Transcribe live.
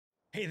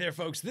Hey there,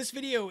 folks. This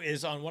video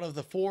is on one of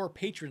the 4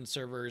 Patreon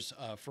servers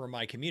for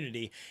my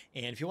community.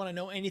 And if you want to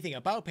know anything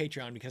about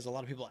Patreon, because a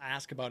lot of people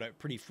ask about it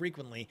pretty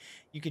frequently,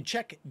 you can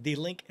check the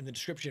link in the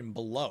description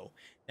below.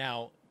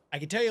 Now, I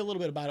can tell you a little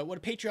bit about it. What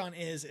a Patreon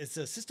is, it's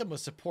a system of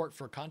support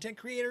for content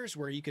creators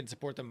where you can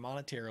support them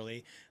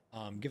monetarily,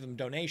 give them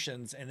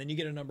donations, and then you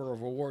get a number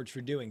of rewards for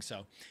doing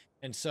so.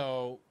 And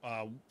so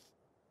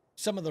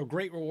some of the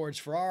great rewards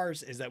for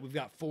ours is that we've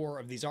got 4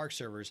 of these ARC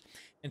servers.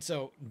 And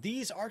so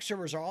these ARC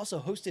servers are also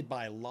hosted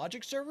by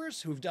Logic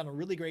servers, who've done a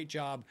really great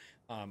job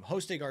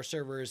hosting our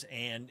servers,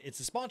 and it's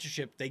a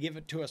sponsorship. They give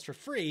it to us for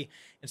free.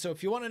 And so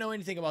if you want to know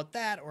anything about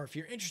that, or if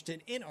you're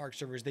interested in ARC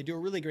servers, they do a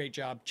really great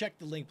job. Check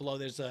the link below.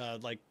 There's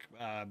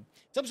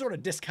some sort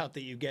of discount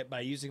that you get by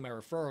using my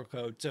referral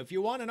code. So if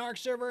you want an ARC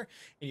server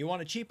and you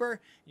want it cheaper,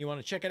 you want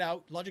to check it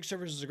out, Logic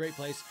servers is a great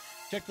place.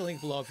 Check the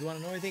link below. If you want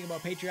to know anything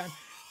about Patreon,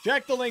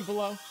 check the link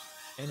below.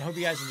 And I hope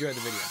you guys enjoyed the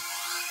video.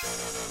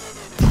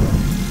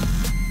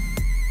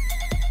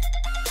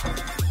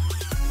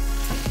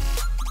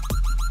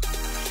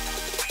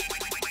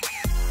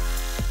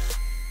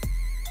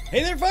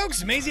 Hey there,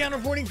 folks! Mazion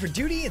reporting for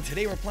duty, and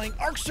today we're playing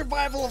Ark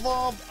Survival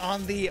Evolved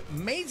on the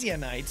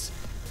Mazionites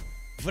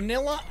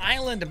Vanilla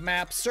Island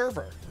map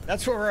server.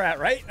 That's where we're at,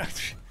 right?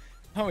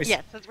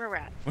 Yes, that's where we're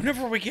at.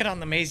 Whenever we get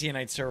on the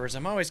Mazionite servers,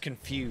 I'm always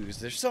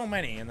confused. There's so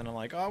many, and then I'm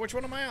like, oh, which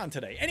one am I on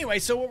today? Anyway,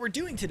 so what we're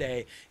doing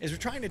today is we're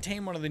trying to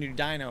tame one of the new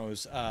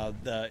dinos,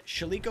 the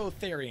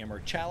Chalicotherium or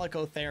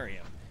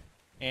Chalicotherium.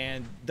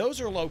 And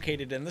those are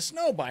located in the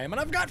snow biome, and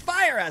I've got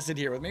Fire Acid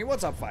here with me.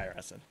 What's up, Fire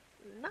Acid?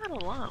 Not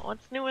a lot.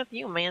 What's new with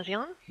you,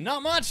 Mazion?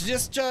 Not much,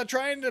 just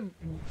trying to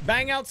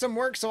bang out some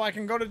work so I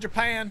can go to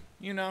Japan,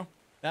 you know,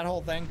 that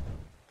whole thing.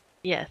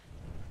 Yes.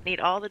 Need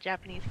all the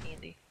Japanese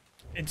candy.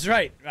 It's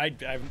right.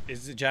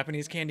 Is the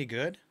Japanese candy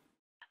good?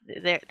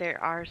 There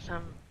are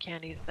some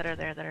candies that are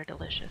there that are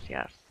delicious,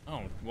 yes.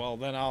 Oh, well,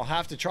 then I'll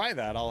have to try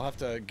that. I'll have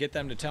to get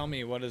them to tell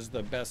me what is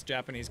the best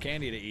Japanese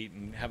candy to eat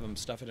and have them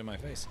stuff it in my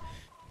face.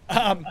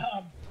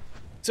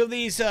 So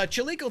these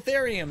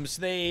Chalicotheriums,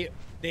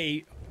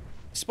 they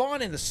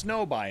spawn in the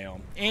snow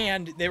biome,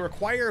 and they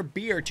require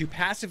beer to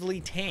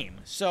passively tame.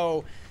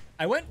 So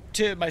I went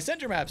to my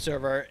center map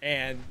server,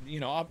 and you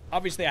know,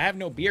 obviously I have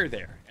no beer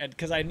there, and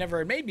because I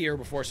never made beer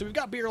before, so we've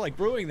got beer like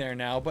brewing there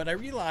now. But I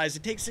realized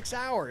it takes 6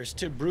 hours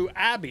to brew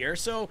a beer,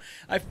 so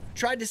I've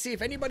tried to see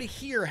if anybody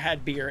here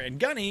had beer. And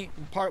Gunny,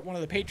 one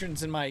of the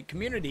patrons in my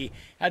community,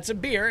 had some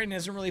beer and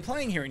isn't really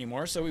playing here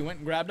anymore, so we went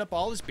and grabbed up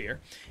all his beer.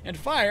 And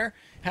Fire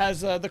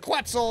has the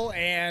Quetzal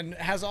and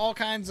has all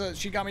kinds of.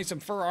 She got me some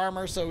fur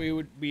armor, so we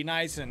would be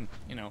nice and,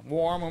 you know,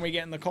 warm when we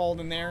get in the cold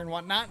in there and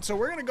whatnot. So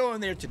we're gonna go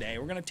in there today.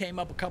 We're gonna tame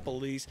up a couple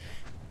of these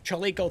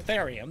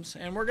Chalicotheriums,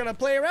 and we're gonna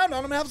play around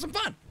on them and have some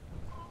fun.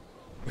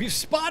 We've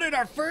spotted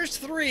our first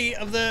 3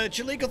 of the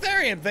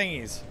Chalicotherium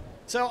thingies.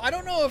 So I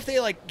don't know if they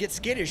like get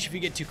skittish if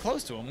you get too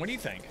close to them. What do you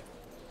think?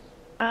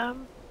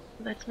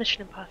 That's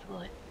Mission Impossible.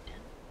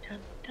 Dun.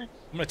 I'm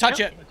gonna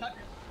touch it.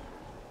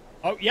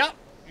 Oh, yeah.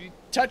 You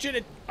touch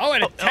it. Oh,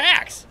 it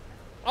attacks.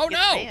 Oh, It's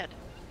no. mad.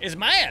 It's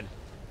mad.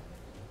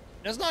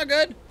 That's not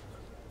good.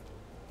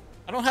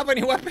 I don't have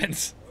any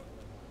weapons.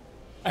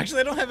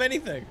 Actually, I don't have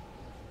anything.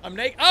 I'm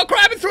naked. Oh,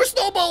 crap. It threw a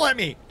snowball at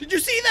me. Did you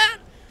see that?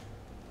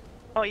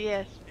 Oh,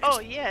 yes. Oh,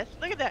 yes.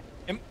 Look at that.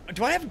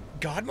 Do I have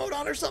God mode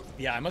on or something?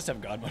 Yeah, I must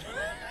have God mode.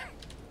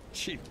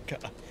 Gee,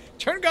 God.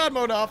 Turn God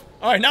mode off.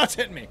 All right, now it's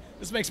hitting me.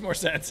 This makes more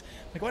sense.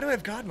 Like, why do I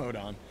have God mode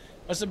on?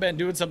 Must have been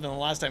doing something the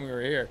last time we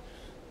were here.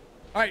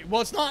 All right,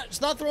 well, it's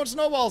not throwing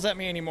snowballs at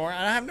me anymore,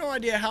 and I have no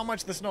idea how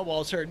much the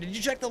snowballs hurt. Did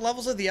you check the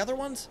levels of the other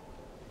ones?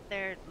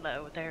 They're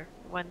low.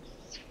 One's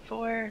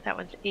 4, that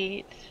one's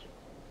 8.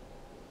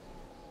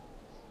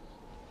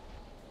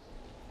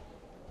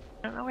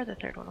 I don't know where the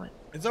third one went.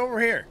 It's over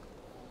here.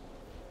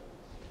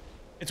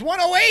 It's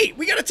 108.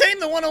 We gotta tame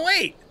the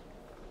 108.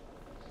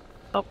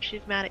 Oh,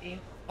 she's mad at you.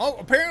 Oh,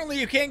 apparently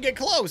you can't get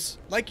close.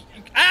 Like,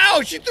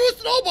 ow, she threw a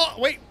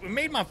snowball. Wait, it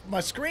made my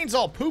screen's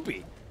all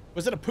poopy.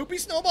 Was it a poopy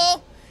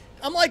snowball?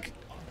 I'm like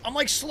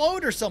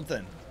slowed or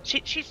something.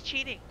 She's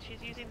cheating.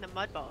 She's using the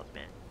mud balls,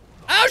 man.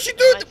 Ow, she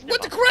threw it.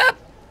 What the crap?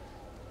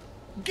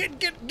 Get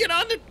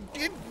on the,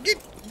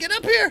 get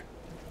up here.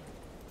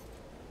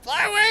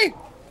 Fly away.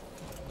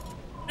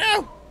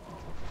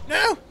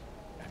 No.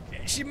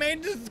 She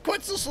made the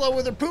Quetzal slow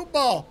with her poop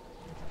ball.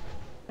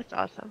 That's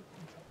awesome.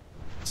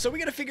 So we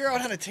gotta figure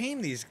out how to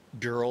tame these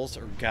girls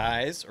or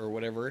guys or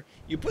whatever.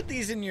 You put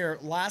these in your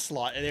last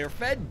lot, and they're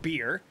fed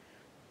beer.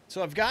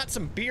 So I've got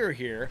some beer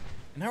here,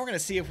 and now we're gonna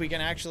see if we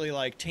can actually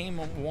like tame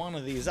one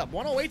of these up.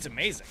 108's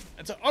amazing.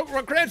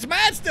 It's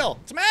mad still.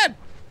 It's mad.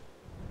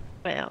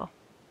 Well.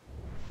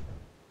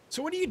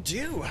 So what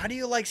do? How do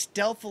you like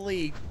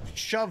stealthily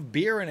shove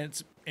beer in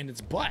its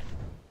butt?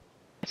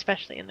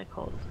 Especially in the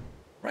cold.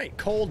 Right,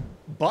 cold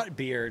butt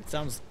beer. It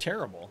sounds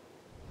terrible.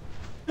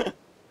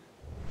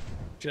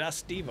 Should ask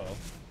Steve-O.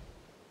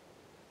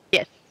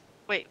 Yes.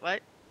 Wait,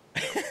 what?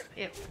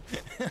 Yeah.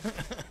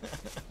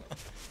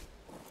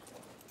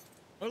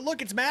 Oh,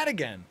 look, it's mad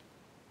again.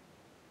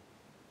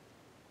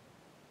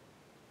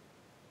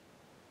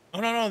 Oh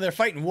no, they're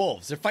fighting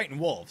wolves. They're fighting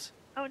wolves.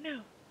 Oh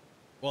no.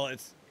 Well,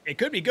 it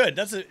could be good.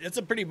 It's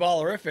a pretty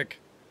ballerific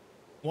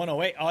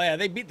 108. Oh yeah,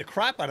 they beat the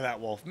crap out of that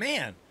wolf,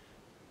 man.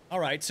 All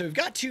right, so we've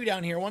got 2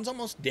 down here. One's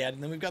almost dead,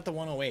 and then we've got the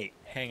 108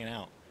 hanging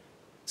out.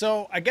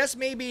 So I guess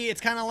maybe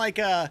it's kind of like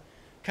a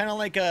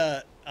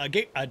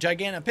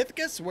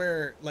Gigantopithecus,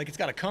 where like it's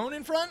got a cone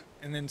in front,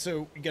 and then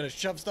so you gotta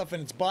shove stuff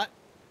in its butt,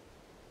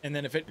 and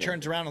then if it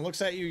turns around and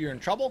looks at you, you're in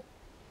trouble.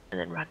 And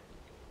then run.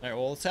 All right,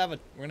 well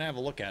we're gonna have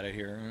a look at it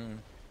here.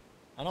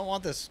 I don't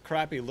want this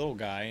crappy little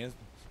guy. He's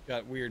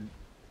got weird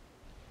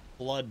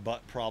blood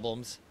butt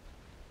problems.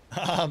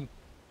 All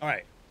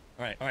right.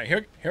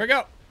 Here we go.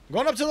 I'm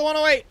going up to the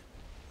 108.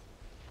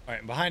 All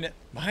right, behind it.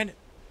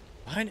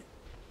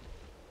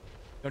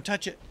 Don't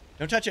touch it.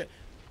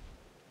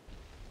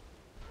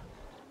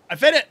 I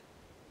fed it,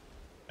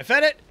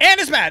 and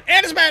it's mad.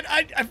 I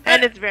fed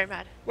And it. it's very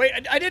mad. Wait,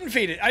 I didn't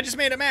feed it. I just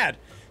made it mad.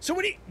 So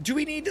what do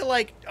we need to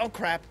like? Oh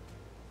crap!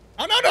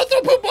 Oh no! Don't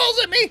throw poop balls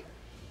at me.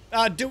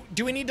 Do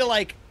we need to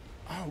like?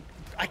 Oh,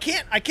 I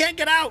can't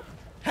get out.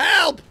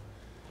 Help!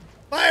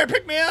 Fire,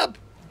 pick me up.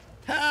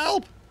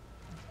 Help!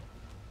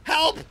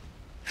 I'm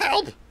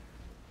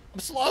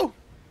slow.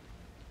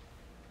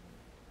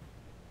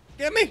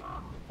 Get me.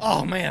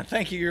 Oh man,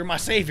 thank you. You're my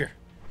savior.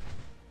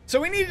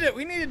 So we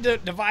needed to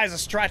devise a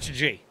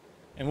strategy,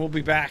 and we'll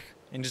be back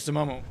in just a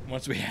moment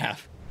once we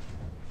have.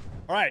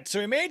 All right, so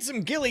we made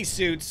some ghillie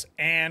suits,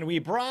 and we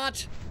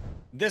brought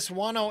this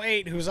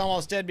 108, who's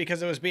almost dead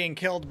because it was being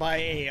killed by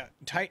a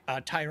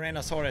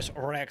Tyrannosaurus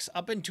Rex,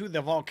 up into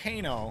the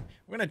volcano.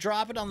 We're gonna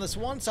drop it on this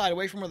one side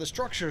away from where the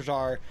structures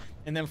are,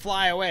 and then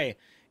fly away,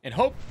 and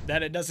hope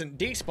that it doesn't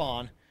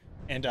despawn,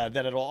 and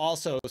that it'll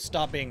also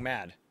stop being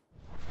mad.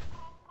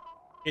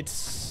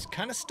 It's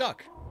kind of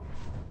stuck.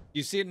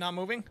 You see it not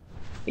moving?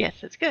 Yes,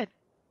 it's good.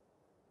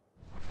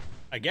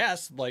 I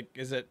guess. Like,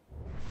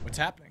 what's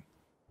happening?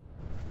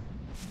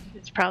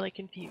 It's probably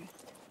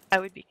confused. I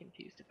would be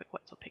confused if a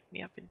Quetzal picked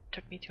me up and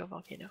took me to a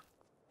volcano.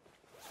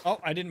 Oh,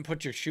 I didn't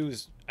put your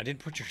shoes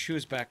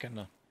back in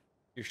the...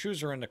 Your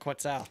shoes are in the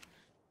Quetzal.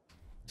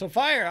 So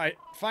Fire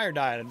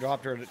died. I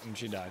dropped her and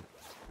she died.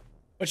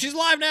 But she's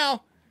alive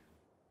now!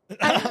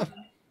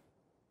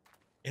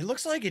 It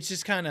looks like it's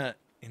just kind of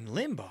in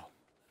limbo.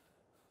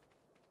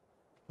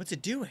 What's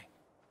it doing?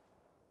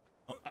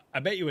 Oh, I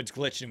bet you it's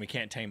glitched and we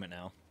can't tame it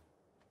now.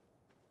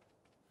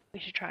 We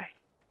should try.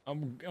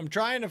 I'm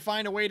trying to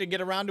find a way to get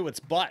around to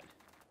its butt.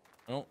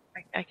 Oh.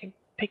 I can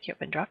pick you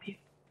up and drop you.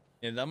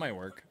 Yeah, that might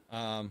work.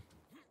 I'm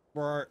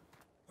on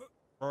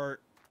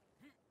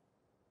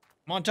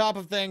top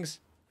of things.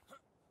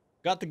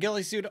 Got the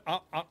ghillie suit.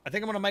 Oh, I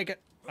think I'm gonna make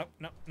it. Oh,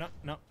 no,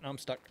 I'm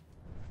stuck.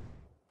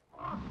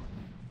 Oh.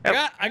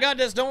 I got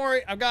this. Don't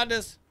worry, I've got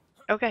this.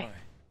 Okay.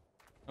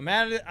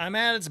 Right. I'm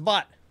at its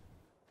butt.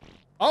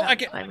 Oh, I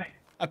can.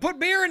 I put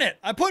beer in it.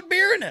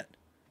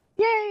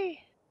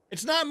 Yay!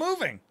 It's not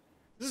moving.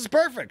 This is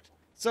perfect.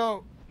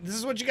 So this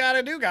is what you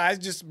gotta do, guys.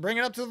 Just bring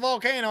it up to the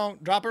volcano,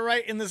 drop it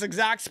right in this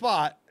exact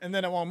spot, and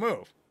then it won't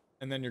move.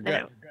 And then you're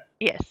good.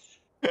 Yes.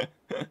 All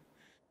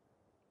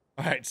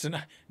right, so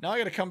now I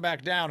gotta come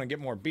back down and get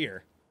more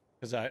beer,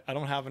 because I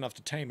don't have enough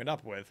to tame it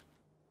up with.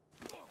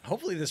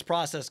 Hopefully this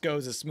process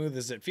goes as smooth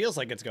as it feels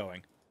like it's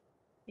going.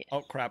 Yes.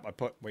 Oh crap, I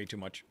put way too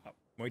much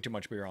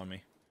beer on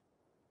me.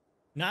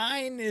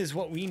 9 is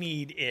what we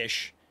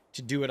need-ish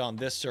to do it on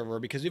this server,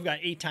 because we've got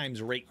 8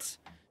 times rates.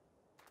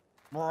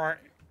 But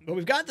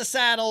we've got the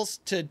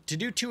saddles to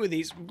do 2 of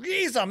these.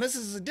 Jeez, this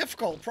is a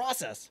difficult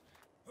process.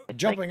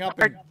 Jumping up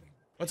and...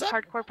 What's up?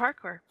 Hardcore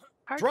parkour.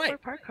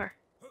 Right. Parkour.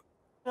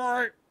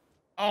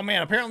 Oh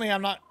man, apparently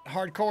I'm not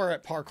hardcore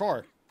at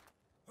parkour.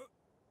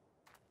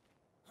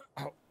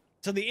 Oh,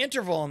 so the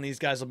interval on these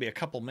guys will be a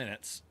couple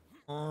minutes.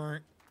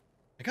 I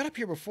got up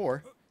here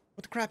before.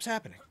 What the crap's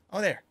happening?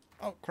 Oh, there.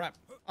 Oh, crap.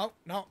 Oh,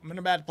 no, I'm in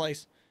a bad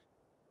place.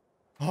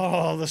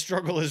 Oh, the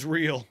struggle is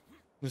real.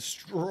 The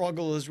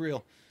struggle is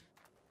real.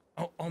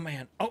 Oh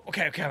man. Oh,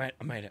 okay, I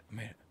made it.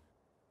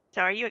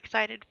 So are you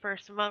excited for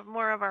some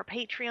more of our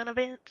Patreon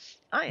events?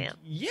 I am.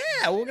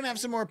 Yeah, we're gonna have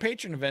some more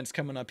Patreon events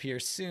coming up here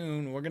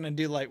soon. We're gonna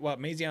do like what,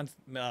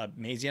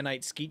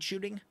 Mazionite skeet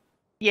shooting?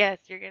 Yes,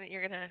 you're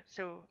gonna.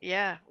 So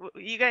yeah,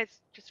 you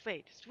guys just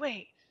wait,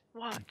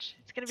 watch.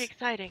 It's gonna be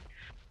exciting.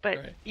 But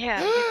right.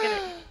 yeah, he's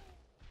gonna.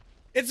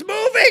 It's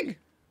moving.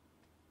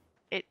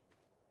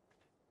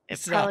 It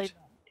stopped.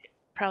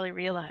 probably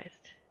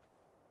realized.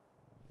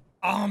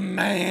 Oh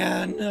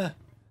man,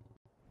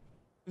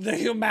 the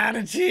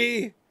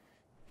humanity.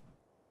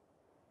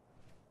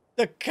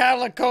 The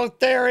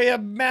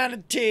Chalicotherium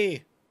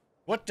manatee.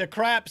 What the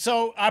crap?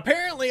 So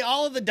apparently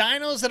all of the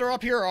dinos that are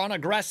up here are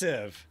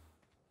unaggressive.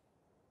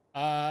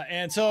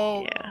 And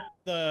so Yeah.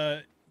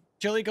 the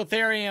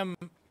Chalicotherium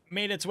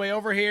made its way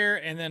over here,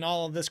 and then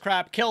all of this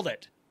crap killed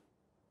it.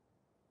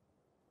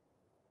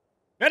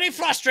 Very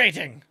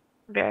frustrating.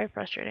 Very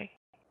frustrating.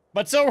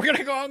 But so we're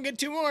gonna go out and get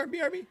 2 more.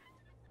 BRB.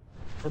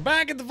 We're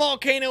back at the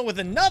volcano with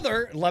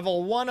another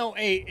level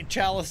 108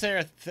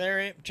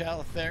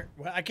 Chalicotherium.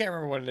 Well, I can't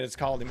remember what it is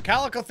called.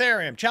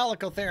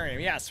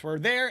 Chalicotherium. Yes, we're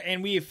there,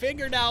 and we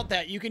figured out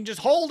that you can just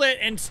hold it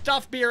and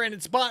stuff beer in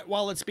its butt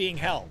while it's being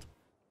held.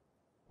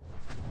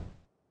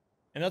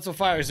 And that's what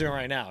Fire's doing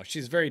right now.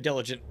 She's a very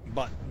diligent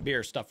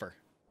beer stuffer.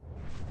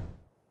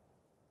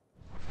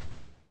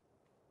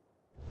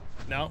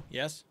 No?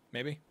 Yes?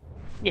 Maybe?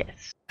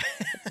 Yes.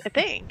 I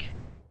think.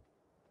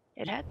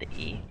 It had the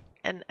E.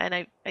 And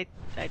I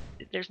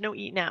there's no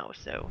E now,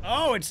 so.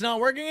 Oh, it's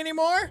not working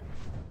anymore?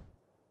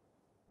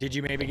 Did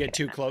you maybe get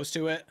too close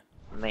to it?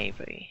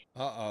 Maybe.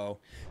 Uh-oh.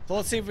 So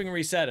let's see if we can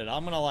reset it.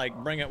 I'm gonna like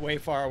bring it way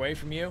far away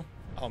from you.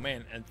 Oh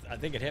man, I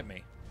think it hit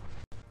me.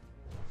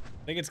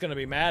 I think it's gonna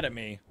be mad at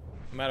me,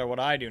 no matter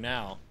what I do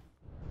now.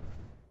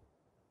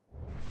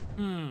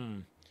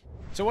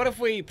 So what if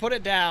we put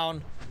it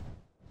down?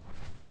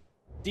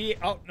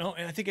 Oh no,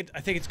 I think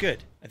it's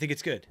good. I think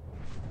it's good.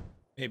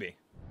 Maybe.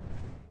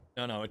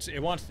 No, it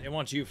wants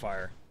you,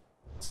 Fire.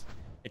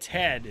 Its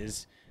head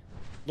is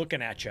looking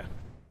at you.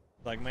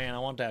 Like, man, I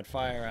want that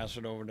fire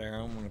acid over there.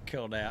 I'm gonna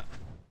kill that.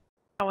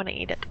 I want to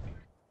eat it.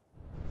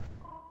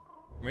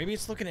 Maybe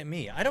it's looking at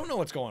me. I don't know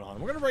what's going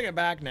on. We're gonna bring it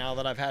back now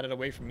that I've had it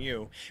away from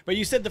you. But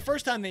you said the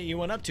first time that you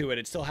went up to it,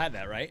 it still had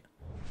that, right?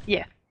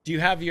 Yeah. Do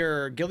you have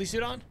your ghillie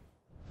suit on?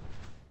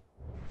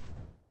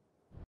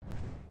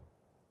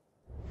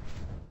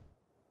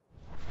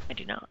 I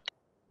do not.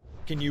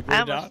 Can you put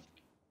it up?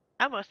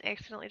 I almost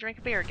accidentally drank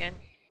a beer again.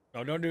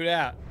 No, don't do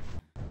that.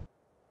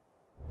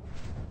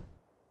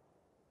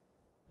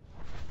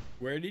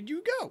 Where did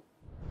you go?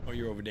 Oh,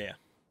 you're over there.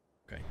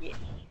 Okay. Yes.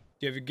 Do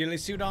you have your ghillie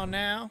suit on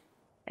now?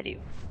 I do.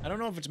 I don't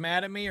know if it's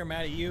mad at me or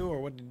mad at you or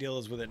what the deal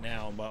is with it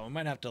now, but we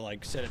might have to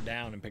like set it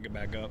down and pick it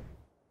back up.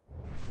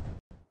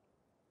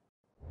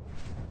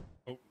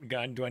 Oh,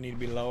 God, do I need to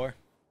be lower?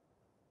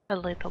 A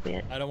little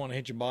bit. I don't want to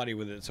hit your body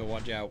with it, so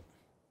watch out.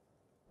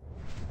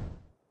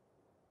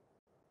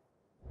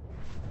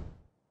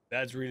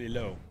 That's really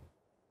low.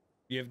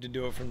 You have to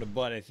do it from the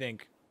butt, I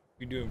think.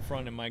 If you do it in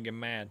front, it might get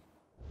mad.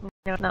 No,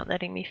 it's not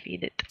letting me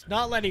feed it. It's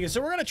not letting us.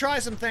 So we're going to try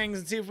some things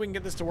and see if we can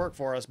get this to work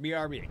for us.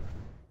 BRB.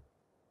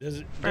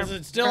 Does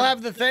it still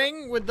have the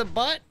thing with the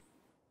butt?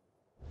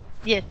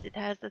 Yes, it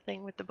has the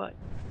thing with the butt.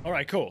 All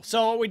right, cool.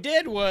 So what we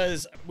did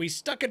was we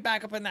stuck it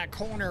back up in that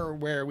corner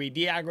where we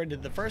deaggroed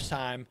it the first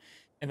time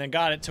and then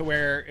got it to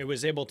where it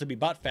was able to be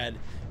butt fed.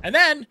 And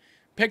then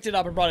picked it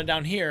up and brought it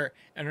down here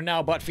and are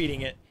now butt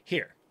feeding it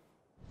here.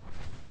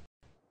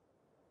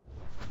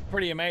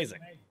 Pretty amazing.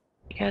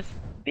 Because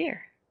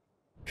beer.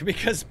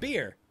 Because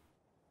beer.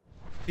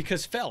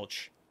 Because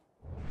Felch.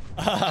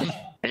 I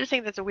just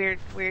think that's a weird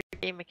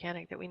game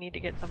mechanic that we need to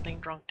get something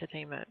drunk to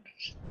tame it.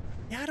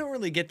 Yeah, I don't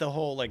really get the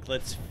whole, like,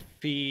 let's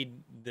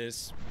feed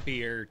this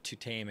beer to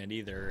tame it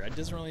either. It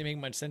doesn't really make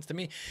much sense to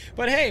me.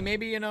 But hey,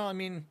 maybe, you know, I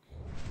mean,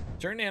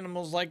 certain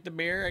animals like the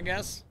beer, I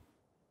guess.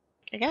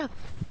 I guess.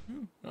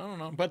 I don't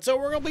know. But so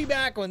we're going to be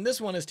back when this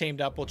one is tamed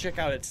up. We'll check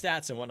out its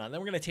stats and whatnot. Then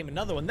we're going to tame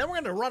another one. Then we're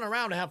going to run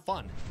around and have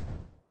fun.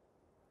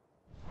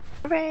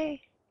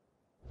 Hooray!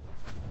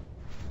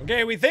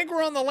 Okay, we think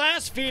we're on the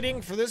last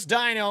feeding for this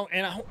dino,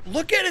 and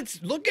look at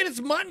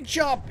its mutton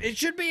chop. It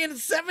should be in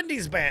its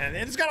 70s band,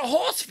 and it's got a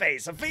horse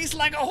face, a face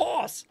like a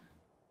horse.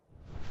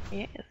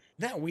 Yes. Isn't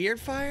that weird,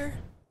 Fire?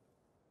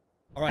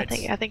 All right.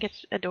 I think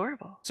it's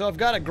adorable. So I've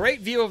got a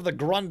great view of the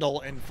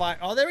grundle and Fire.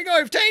 Oh, there we go.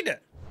 We've tamed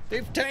it.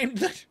 They've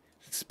tamed it.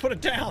 Let's put it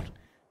down.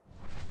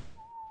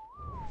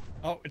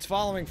 Oh, it's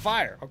following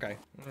Fire. Okay.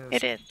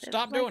 It is.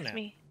 Stop doing that.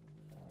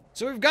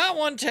 So we've got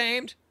one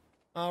tamed.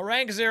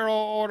 Rank 0,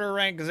 order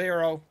rank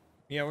 0.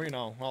 Yeah, we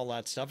know, all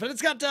that stuff. And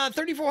it's got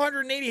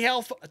 3,480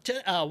 health,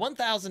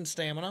 1,000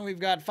 stamina. We've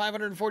got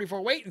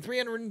 544 weight and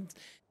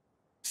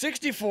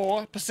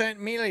 364%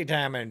 melee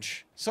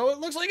damage. So it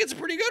looks like it's a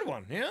pretty good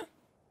one, yeah?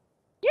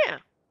 Yeah.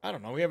 I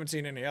don't know, we haven't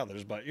seen any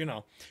others, but you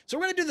know. So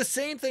we're going to do the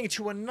same thing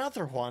to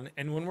another one,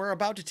 and when we're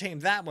about to tame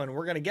that one,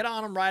 we're going to get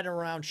on them, ride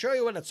around, show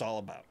you what it's all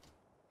about.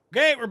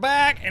 Okay, we're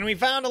back, and we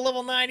found a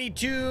level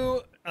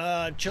 92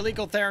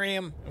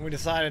 Chalicotherium, and we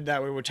decided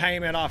that we would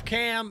tame it off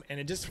cam, and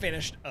it just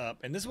finished up.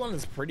 And this one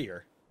is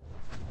prettier.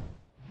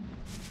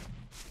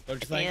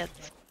 Don't you think? Yes,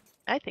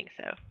 I think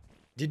so.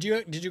 Did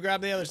you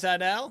grab the other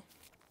saddle?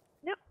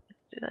 No, let's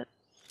do that.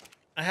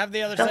 I have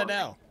the other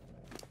saddle.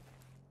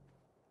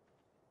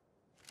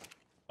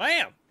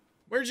 Bam!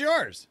 Where's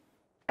yours?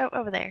 Oh,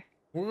 over there.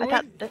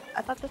 I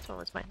thought this one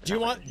was mine. Do you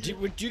want?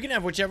 You can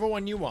have whichever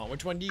one you want.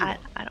 Which one do you want?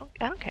 I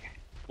don't care.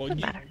 Well,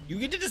 Doesn't matter. You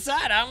get to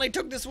decide. I only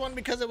took this one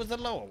because it was the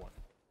lower one.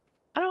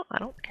 I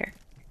don't care.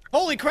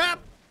 Holy crap!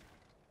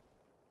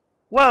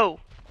 Whoa!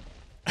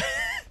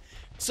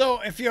 So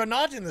if you're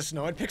not in the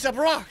snow, it picks up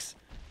rocks.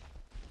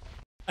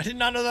 I did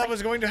not know that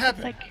was going to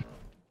happen. It's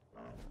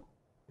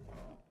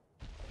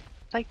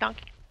like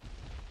Donkey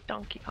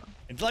Kong.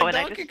 It's like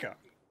Donkey Kong.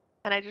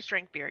 And I just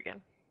drank beer again.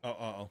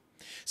 Oh.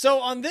 So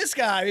on this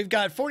guy, we've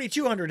got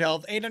 4,200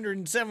 health,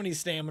 870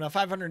 stamina,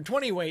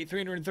 520 weight,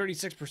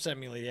 336%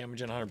 melee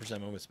damage, and 100%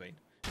 movement speed.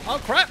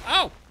 Oh, crap!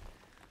 Oh!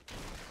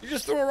 You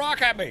just threw a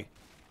rock at me.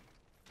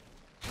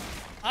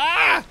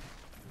 Ah!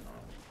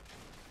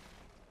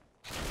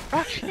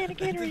 Rock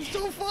shenanigans. It's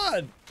so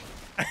fun.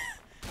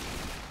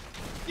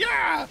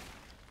 Yeah!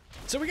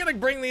 So we gotta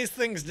bring these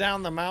things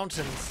down the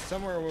mountains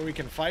somewhere where we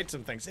can fight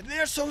some things. And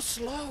they're so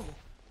slow.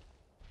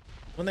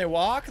 When they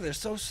walk, they're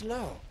so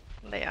slow.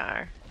 They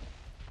are.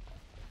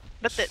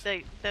 But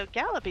the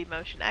gallopy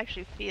motion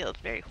actually feels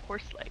very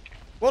horse-like.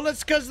 Well,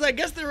 it's because I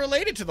guess they're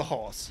related to the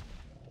horse.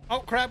 Oh,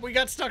 crap, we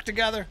got stuck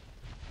together.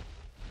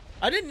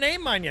 I didn't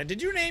name mine yet.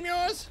 Did you name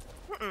yours?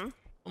 Mm-mm.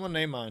 I'm gonna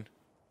name mine.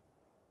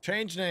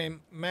 Change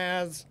name,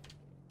 Maz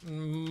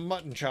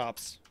Mutton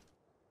Chops.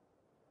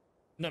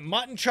 No,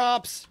 Mutton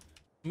Chops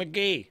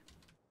McGee.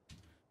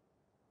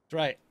 That's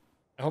right.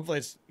 Hopefully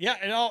it's, yeah,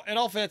 it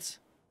all fits.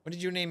 What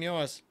did you name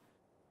yours?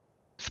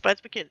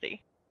 Spuds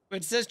McKenzie.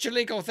 It says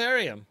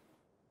Chalicotherium.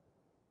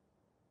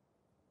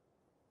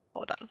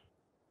 Hold on.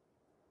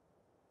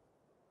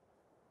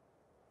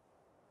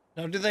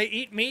 Now, do they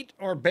eat meat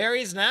or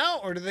berries now,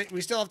 or do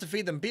we still have to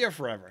feed them beer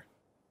forever?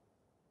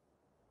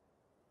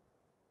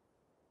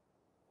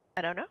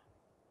 I don't know.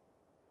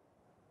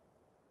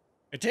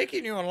 It's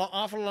taking you an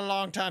awful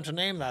long time to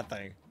name that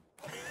thing.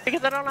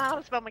 Because I don't know how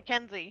to spell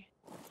Mackenzie.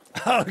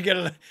 Oh, get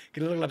a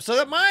little up. So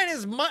that mine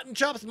is Mutton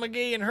Chops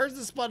McGee and hers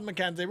is Spud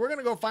Mackenzie. We're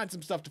gonna go find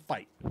some stuff to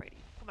fight. Brady,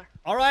 come here.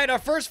 All right, our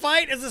first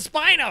fight is a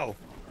Spino.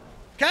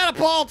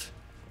 Catapult!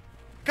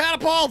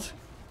 Catapult!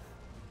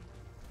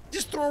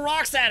 Just throw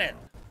rocks at it.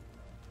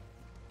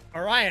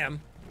 Or I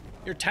am.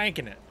 You're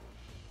tanking it.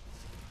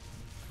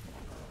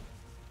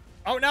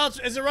 Oh, now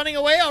is it running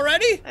away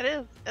already? It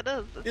is. It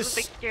is. It's This a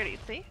big scaredy.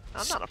 See?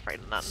 I'm not afraid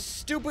of nothing.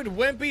 Stupid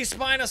wimpy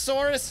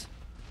Spinosaurus.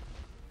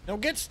 No,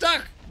 get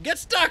stuck. Get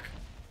stuck.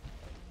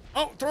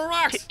 Oh, throw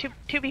rocks.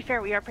 To be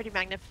fair, we are pretty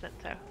magnificent,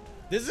 so.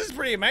 This is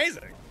pretty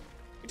amazing.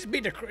 We just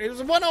beat the. It was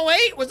a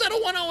 108. Was that a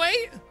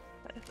 108?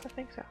 I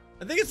think so.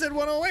 I think it said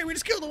 108. We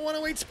just killed a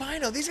 108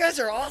 Spino. These guys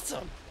are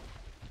awesome.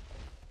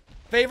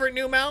 Favorite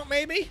new mount,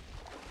 maybe?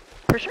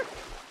 For sure.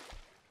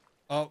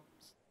 Oh,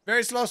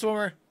 very slow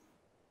swimmer.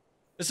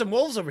 There's some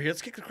wolves over here.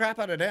 Let's kick the crap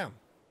out of them.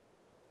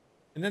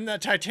 And then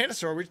that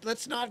Titanosaur,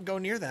 let's not go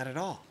near that at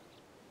all.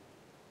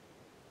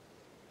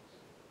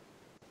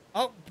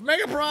 Oh,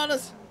 Mega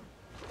Piranhas!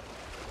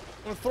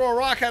 I'm gonna throw a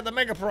rock at the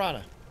Mega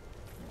Piranha.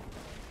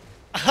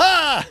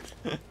 Aha!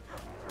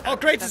 Oh,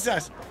 great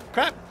success.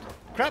 Crap.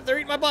 Crap, they're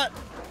eating my butt.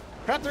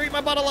 Crap, they're eating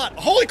my butt a lot.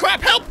 Holy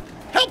crap, help!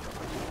 Help!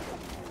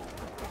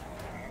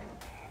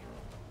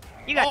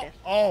 You got this.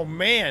 Oh,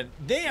 man.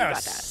 They are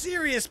got that.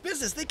 serious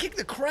business. They kick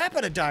the crap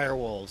out of dire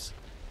wolves.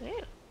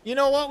 Yeah. You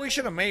know what? We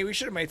should have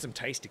made some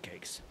tasty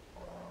cakes.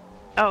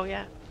 Oh,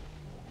 yeah.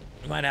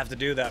 We might have to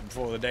do that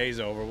before the day's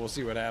over. We'll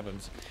see what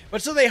happens.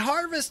 But so they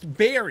harvest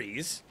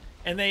berries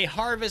and they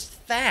harvest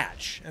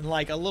thatch and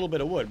like a little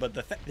bit of wood, but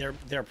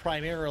they're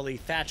primarily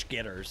thatch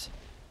getters.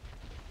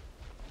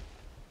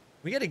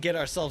 We got to get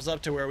ourselves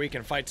up to where we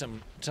can fight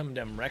some of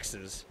them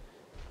Rexes.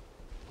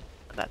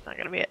 That's not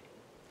gonna be it.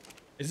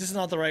 Is this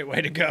not the right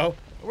way to go?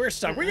 We're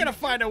stuck. We're gonna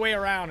find a way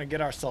around and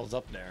get ourselves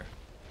up there.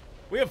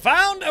 We have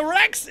found a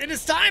Rex. It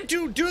is time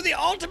to do the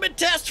ultimate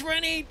test for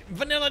any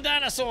vanilla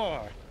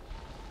dinosaur.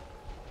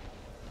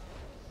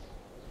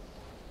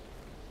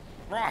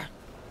 Rah.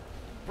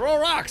 Throw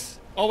rocks.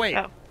 Oh, wait.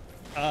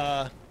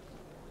 Oh.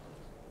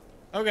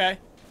 Okay.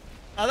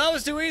 That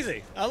was too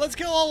easy. Let's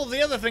kill all of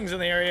the other things in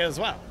the area as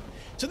well.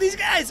 So these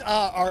guys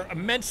are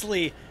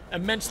immensely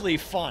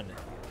fun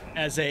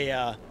as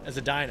a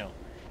dino.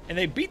 And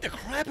they beat the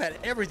crap out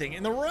of everything.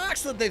 And the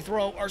rocks that they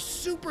throw are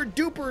super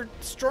duper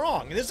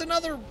strong. There's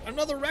another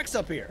Rex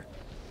up here.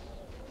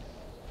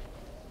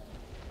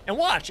 And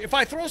watch, if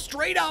I throw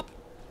straight up.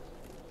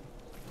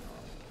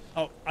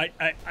 Oh,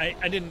 I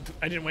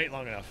didn't wait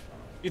long enough.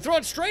 You throw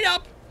it straight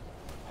up.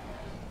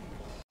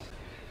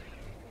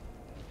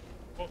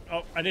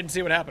 Oh, I didn't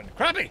see what happened.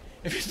 Crappy!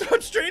 If you throw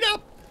it straight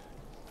up.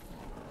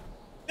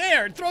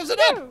 There, it throws it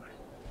up.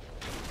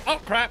 Oh,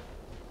 crap.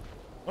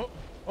 Oh,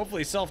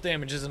 hopefully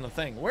self-damage isn't a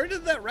thing. Where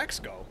did that Rex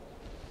go?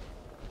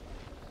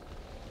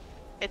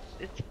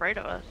 It's afraid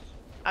of us.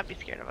 I'd be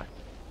scared of us.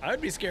 I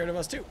would be scared of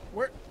us too.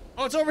 Where?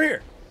 Oh, it's over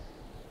here.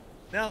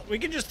 Now we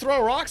can just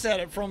throw rocks at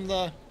it from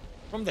the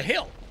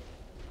hill.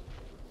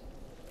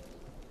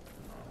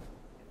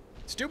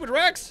 Stupid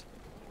Rex,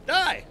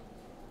 die!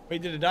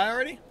 Wait, did it die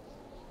already?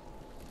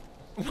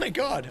 Oh my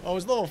God! Oh, it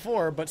was level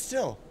 4, but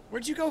still.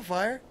 Where'd you go,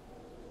 Fire?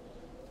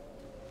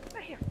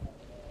 Right here.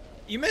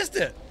 You missed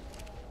it.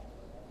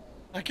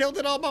 I killed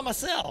it all by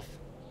myself.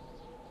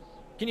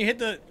 Can you hit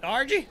the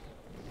RG?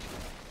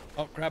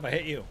 Oh crap! I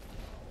hit you.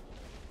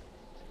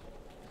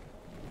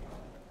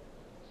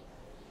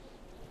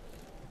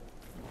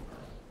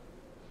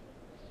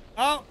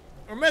 Oh,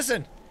 we're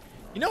missing.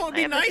 You know what would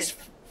be nice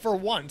for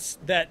once?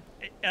 That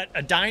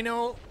a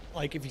dino,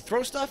 like if you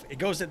throw stuff, it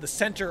goes at the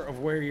center of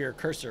where your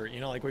cursor, you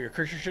know, like where your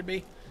cursor should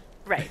be.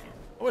 Right.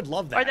 I would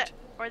love that.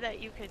 Or that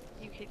you could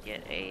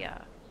get a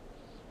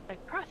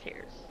like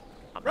crosshairs.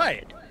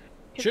 Right.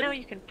 Because now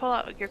you can pull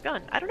out your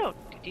gun. I don't know.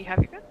 Do you have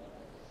your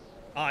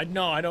gun?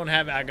 No, I don't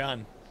have a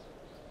gun.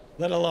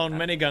 Let alone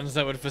many guns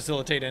that would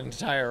facilitate an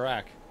entire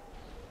rack.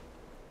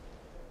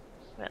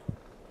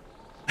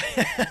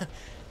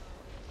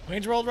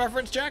 Wayne's World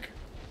reference, Jack?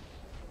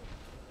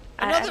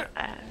 Another.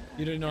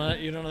 You didn't know that?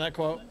 You don't know that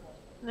quote?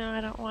 No,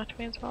 I don't watch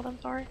Wayne's World.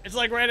 I'm sorry. It's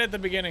like right at the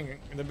beginning.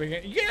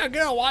 You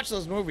gotta watch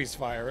those movies,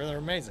 Fire. They're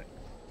amazing.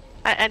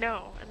 I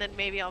know, and then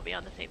maybe I'll be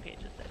on the same page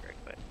as Cedric,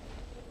 but.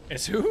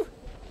 It's who?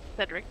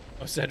 Cedric.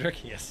 Oh,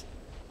 Cedric. Yes.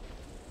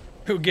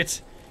 Who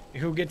gets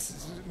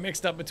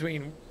mixed up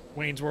between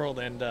Wayne's World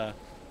and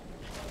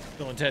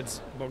Bill and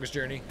Ted's Bogus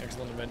Journey,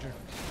 Excellent Adventure.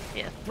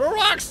 Yes. Throw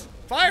rocks!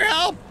 Fire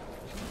help!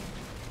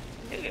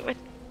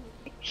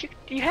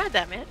 You had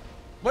that, man.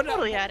 But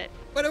Totally had it.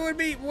 But it would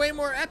be way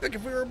more epic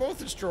if we were both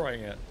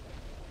destroying it.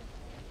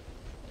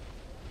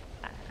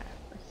 I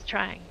was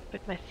trying,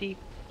 but my C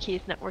key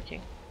is not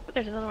working. But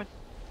there's another one.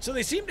 So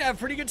they seem to have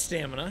pretty good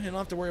stamina. You don't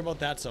have to worry about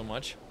that so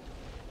much.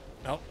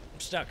 Oh, I'm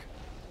stuck.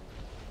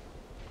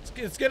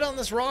 Let's get on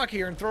this rock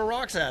here and throw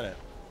rocks at it.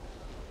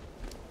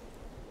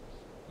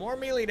 More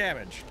melee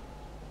damage.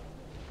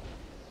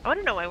 I want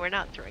to know why we're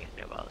not throwing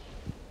snowballs.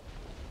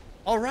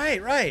 Oh,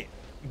 right.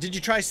 Did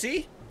you try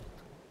C?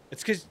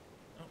 It's because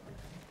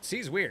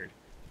C's weird.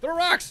 Throw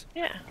rocks!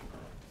 Yeah.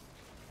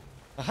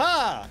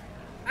 Aha!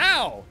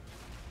 Ow!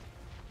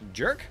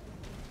 Jerk.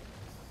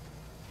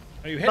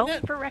 Are you hitting Bone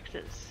it? for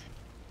Rexes.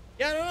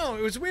 Yeah, I don't know.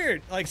 It was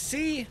weird. Like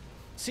C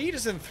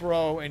doesn't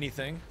throw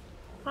anything.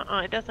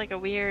 It does like a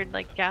weird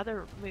like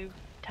gather move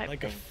type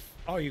Like thing.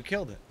 oh, you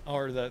killed it.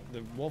 Or the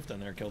wolf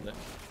down there killed it.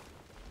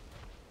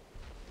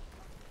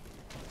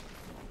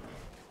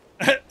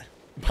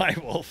 Bye,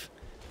 wolf.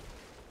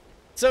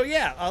 So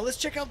yeah, let's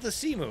check out the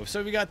C move.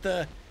 So we got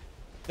the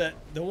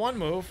one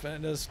move,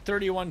 and it does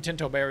 31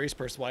 Tinto berries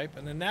per swipe,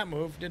 and then that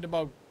move did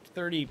about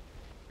 30.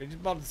 It's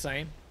about the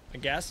same, I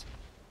guess.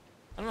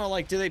 I don't know.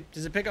 Like, does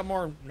it pick up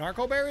more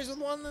narco berries with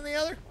one than the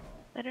other?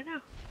 I don't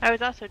know. I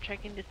was also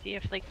checking to see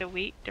if like the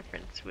weight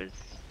difference was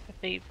if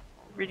they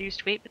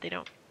reduced weight, but they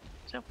don't.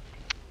 So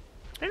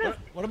I don't know.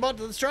 What about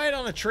let's try it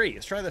on a tree?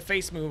 Let's try the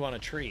face move on a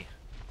tree.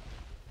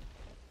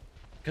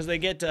 Because they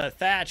get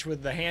thatch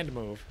with the hand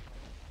move.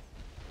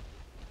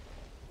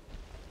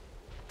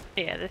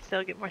 Yeah, they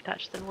still get more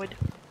touch than wood.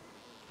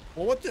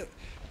 Well, what the?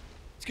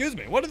 Excuse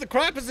me. What the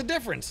crap is the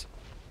difference?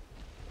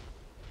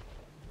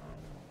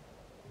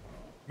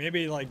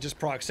 Maybe like just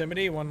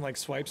proximity. One like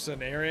swipes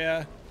an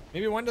area.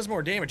 Maybe one does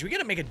more damage. We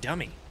gotta make a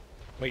dummy.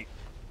 Wait.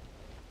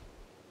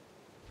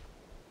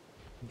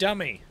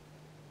 Dummy.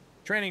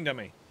 Training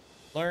dummy.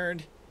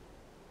 Learned.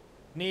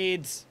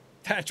 Needs.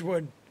 Thatch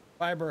wood.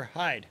 Fiber.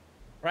 Hide.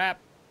 Wrap.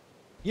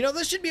 You know,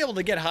 this should be able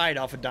to get hide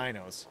off of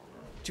dinos.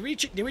 Did we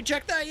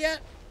check that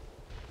yet?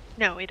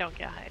 No, we don't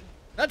get hide.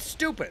 That's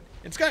stupid.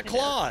 It's got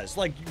claws.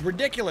 Like,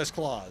 ridiculous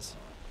claws.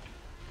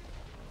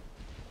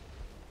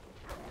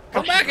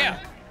 Come back out!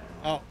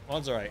 Oh, well,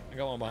 that's alright. I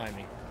got one behind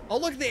me. Oh,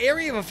 look, the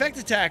area of effect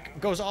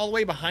attack goes all the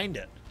way behind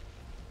it.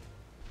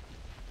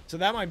 So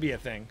that might be a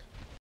thing.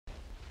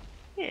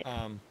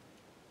 Yeah.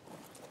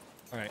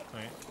 Alright.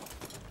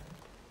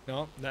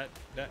 No, that...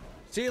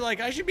 See, like,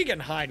 I should be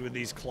getting hide with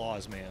these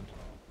claws, man.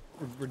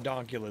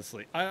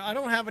 Redonkulously. I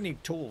don't have any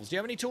tools. Do you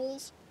have any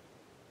tools?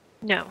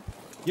 No.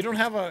 You don't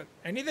have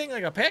anything,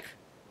 like a pick?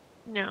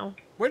 No.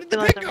 Where did the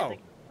pick go?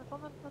 That's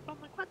on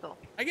my quackle.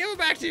 I gave it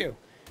back to you.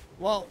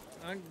 Well,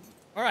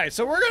 all right.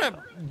 So we're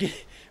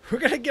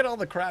gonna get all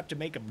the crap to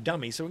make a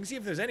dummy, so we can see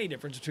if there's any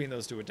difference between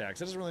those two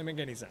attacks. It doesn't really make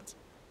any sense.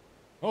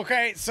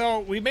 Okay, so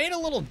we made a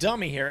little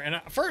dummy here,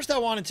 and first I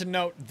wanted to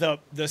note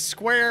the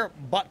square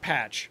butt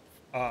patch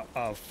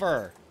of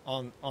fur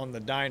on the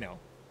dino.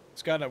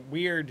 It's got a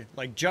weird,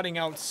 like, jutting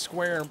out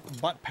square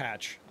butt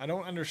patch. I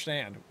don't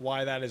understand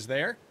why that is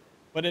there,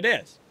 but it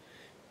is.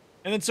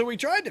 And then so we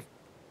tried to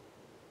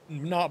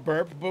not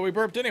burp, but we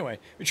burped anyway.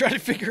 We tried to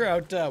figure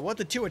out what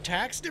the two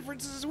attacks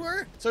differences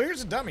were. So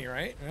here's a dummy,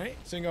 right?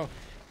 So you can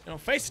go,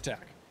 face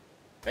attack,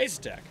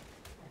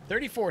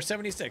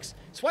 3476,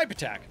 swipe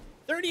attack,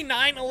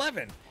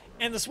 3911,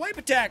 and the swipe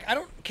attack.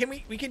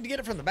 We can get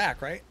it from the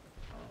back, right?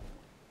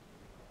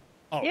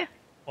 Oh, yeah.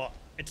 Well,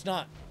 it's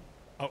not.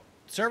 Oh,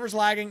 server's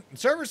lagging.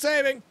 Server's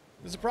saving.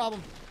 There's a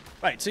problem.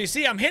 Right. So you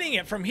see, I'm hitting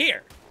it from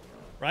here.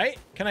 Right?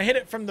 Can I hit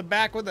it from the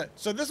back with it?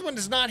 So this one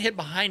does not hit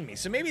behind me.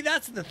 So maybe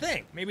that's the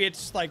thing. Maybe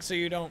it's like so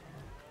you don't,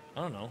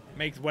 I don't know,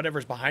 make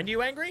whatever's behind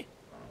you angry?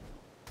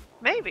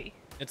 Maybe.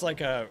 It's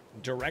like a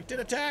directed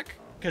attack?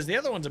 Because the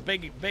other one's a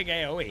big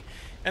AoE.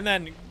 And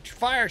then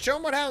fire, show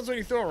them what happens when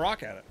you throw a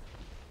rock at it.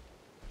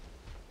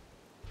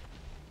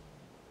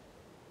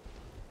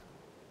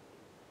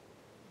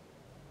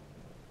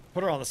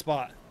 Put her on the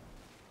spot.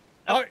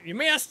 Oh, you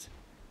missed!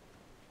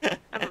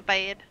 I'm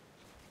bad.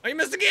 Oh, you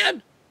missed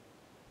again!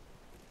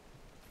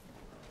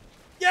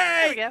 Yay!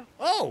 There we go.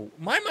 Oh,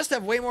 mine must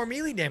have way more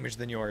melee damage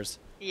than yours.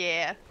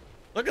 Yeah.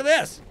 Look at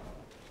this.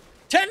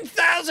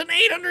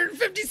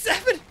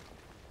 10,857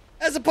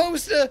 as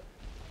opposed to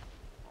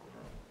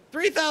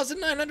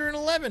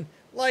 3,911.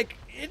 Like,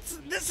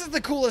 this is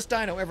the coolest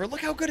dino ever. Look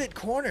how good it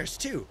corners,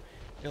 too.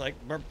 You're like,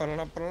 burp,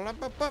 burp, burp,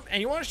 burp, burp.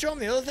 And you want to show them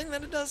the other thing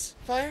that it does,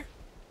 Fire?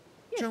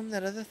 Yeah. Show them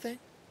that other thing.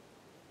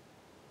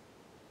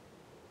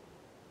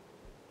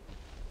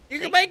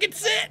 You can make it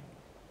sit.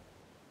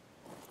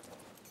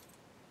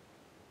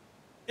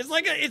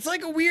 It's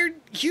like a weird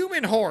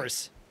human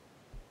horse.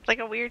 It's like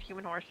a weird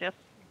human horse, yes.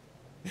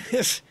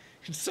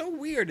 It's so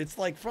weird. It's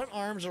like front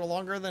arms are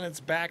longer than its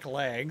back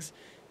legs.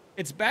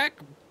 Its back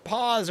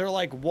paws are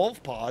like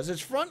wolf paws. Its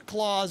front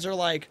claws are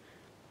like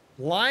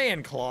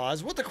lion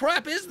claws. What the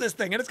crap is this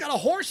thing? And it's got a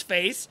horse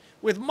face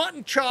with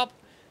mutton chop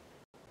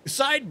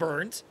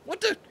sideburns.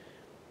 What the?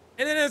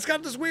 And then it's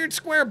got this weird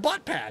square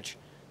butt patch.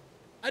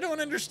 I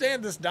don't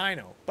understand this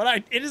dino.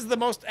 But it is the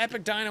most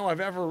epic dino I've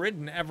ever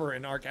ridden ever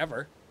in Ark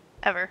ever.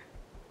 Ever.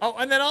 Oh,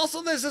 and then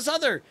also there's this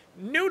other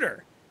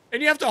neuter.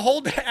 And you have to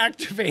hold to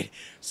activate.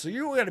 So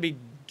you gotta be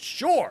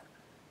sure.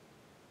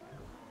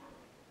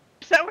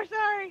 So we're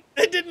sorry.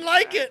 They didn't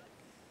like it.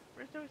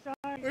 We're so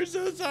sorry. We're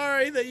so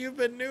sorry that you've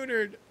been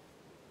neutered.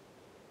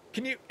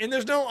 Can you? And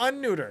there's no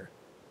unneuter.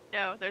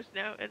 No, there's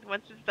no.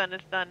 Once it's done,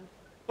 it's done.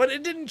 But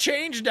it didn't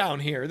change down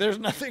here. There's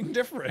nothing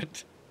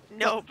different.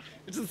 Nope.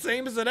 It's the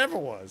same as it ever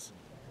was.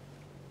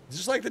 It's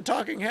just like the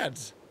talking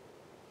heads.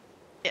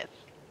 Yes.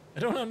 I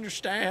don't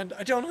understand.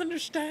 I don't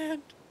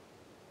understand.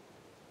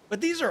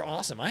 But these are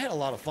awesome. I had a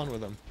lot of fun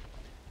with them.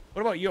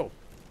 What about you?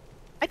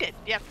 I did.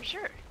 Yeah, for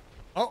sure.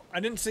 Oh, I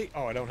didn't see.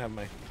 Oh, I don't have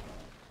my.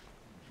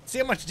 See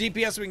how much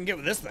DPS we can get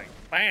with this thing.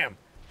 Bam.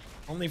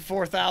 Only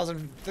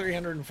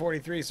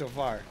 4,343 so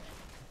far.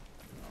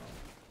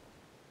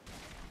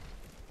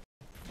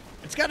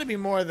 It's got to be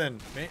more than.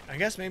 I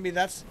guess maybe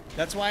that's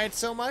why it's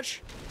so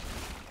much.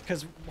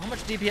 Because how much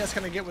DPS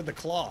can I get with the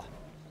claw?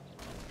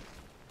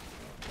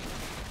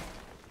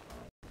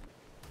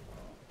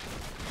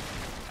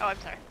 Oh, I'm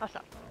sorry. I'll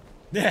stop.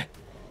 Yeah,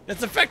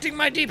 that's affecting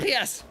my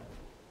DPS.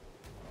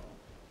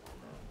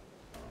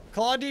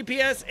 Claw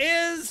DPS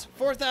is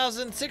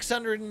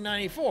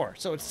 4,694,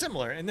 so it's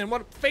similar. And then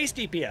what face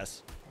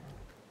DPS?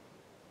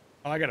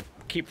 Oh, I gotta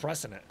keep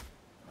pressing it.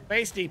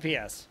 Face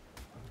DPS.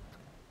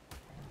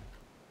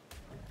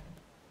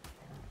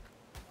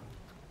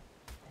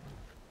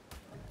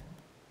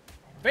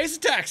 Face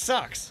attack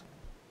sucks.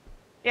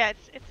 Yeah,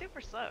 it's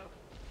super slow.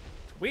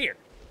 Weird.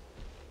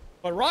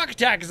 But rock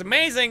attack is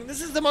amazing.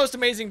 This is the most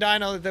amazing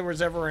dino that there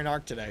was ever in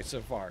Ark today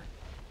so far.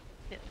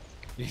 Yes.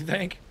 Do you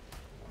think?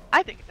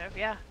 I think so.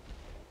 Yeah.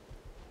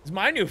 It's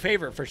my new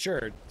favorite for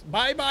sure.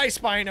 Bye bye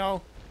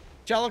Spino.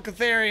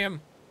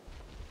 Chalicotherium.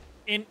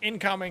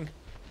 Incoming.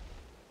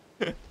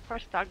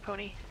 Horse, dog,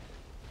 pony.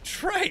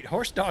 That's right.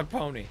 Horse, dog,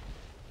 pony.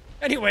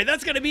 Anyway,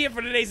 that's going to be it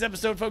for today's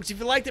episode, folks. If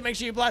you liked it, make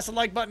sure you blast the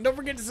like button. Don't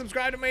forget to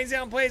subscribe to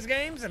Mazion Plays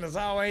Games. And as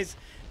always,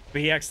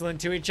 be excellent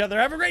to each other.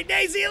 Have a great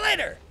day. See you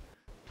later.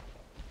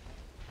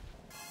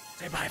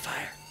 Say bye,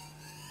 Fire.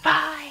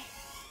 Bye.